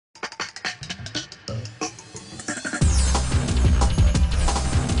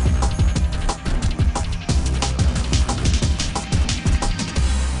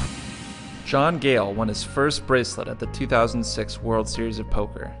John Gale won his first bracelet at the 2006 World Series of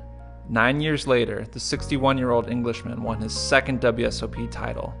Poker. 9 years later, the 61-year-old Englishman won his second WSOP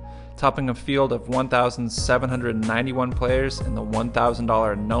title, topping a field of 1,791 players in the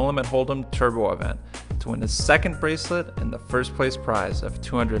 $1,000 No Limit Hold'em Turbo event to win his second bracelet and the first place prize of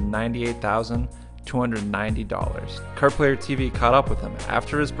 $298,290. Card Player TV caught up with him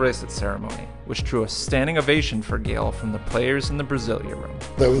after his bracelet ceremony, which drew a standing ovation for Gale from the players in the Brazilia room.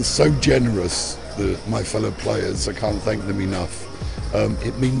 They were so generous, my fellow players, I can't thank them enough.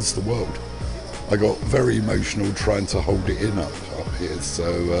 It means the world. I got very emotional trying to hold it in up here,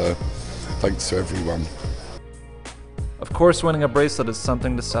 so thanks to everyone. Of course, winning a bracelet is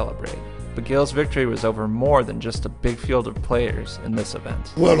something to celebrate, but Gale's victory was over more than just a big field of players in this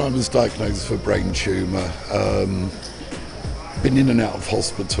event. Well, I was diagnosed for brain tumour. Been in and out of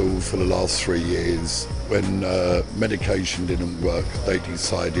hospital for the last 3 years. When medication didn't work, they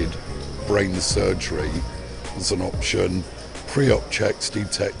decided brain surgery was an option. Pre-op checks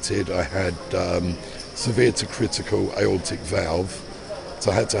detected I had severe to critical aortic valve,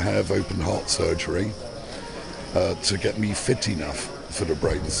 so I had to have open heart surgery to get me fit enough for the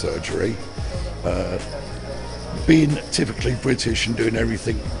brain surgery. Being typically British and doing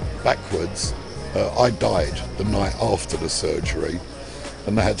everything backwards, I died the night after the surgery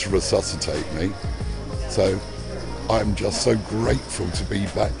and they had to resuscitate me. So I'm just so grateful to be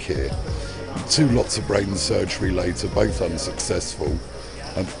back here. 2 lots of brain surgery later, both unsuccessful,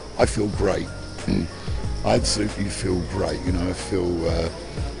 and I feel great. I absolutely feel great. You know, I feel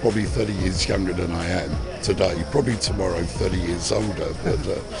probably 30 years younger than I am today. Probably tomorrow 30 years older. But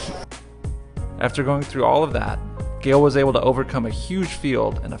after going through all of that, Gale was able to overcome a huge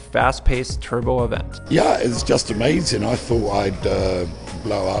field in a fast-paced turbo event. yeah, it's just amazing. I thought I'd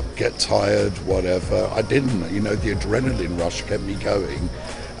blow up, get tired, whatever. I didn't. You know, the adrenaline rush kept me going.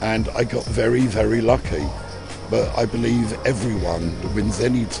 And I got very, very lucky. But I believe everyone that wins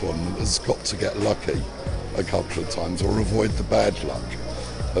any tournament has got to get lucky a couple of times or avoid the bad luck,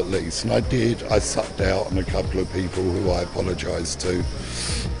 at least. And I did. I sucked out on a couple of people who I apologise to.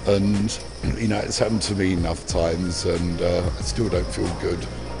 And, you know, it's happened to me enough times and I still don't feel good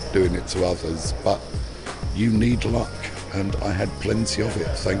doing it to others. But you need luck and I had plenty of it,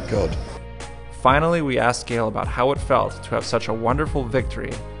 thank God. Finally, we asked Gale about how it felt to have such a wonderful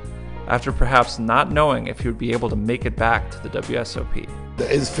victory after perhaps not knowing if he would be able to make it back to the WSOP.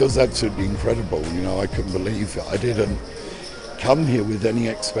 It feels absolutely incredible. You know, I couldn't believe it. I didn't come here with any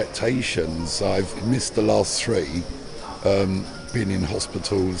expectations. I've missed the last 3, been in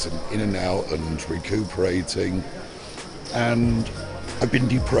hospitals and in and out and recuperating. And I've been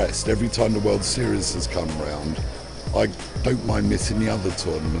depressed every time the World Series has come round. I don't mind missing the other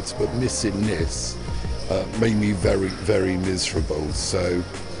tournaments, but missing this made me very, very miserable. So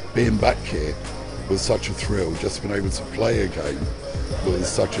being back here was such a thrill. Just being able to play a game was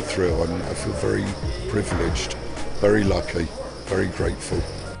such a thrill. And I feel very privileged, very lucky, very grateful.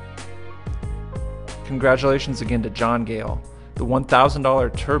 Congratulations again to John Gale, the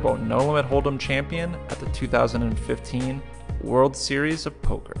 $1,000 Turbo No Limit Hold'em champion at the 2015 World Series of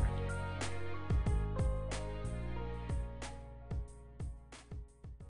Poker.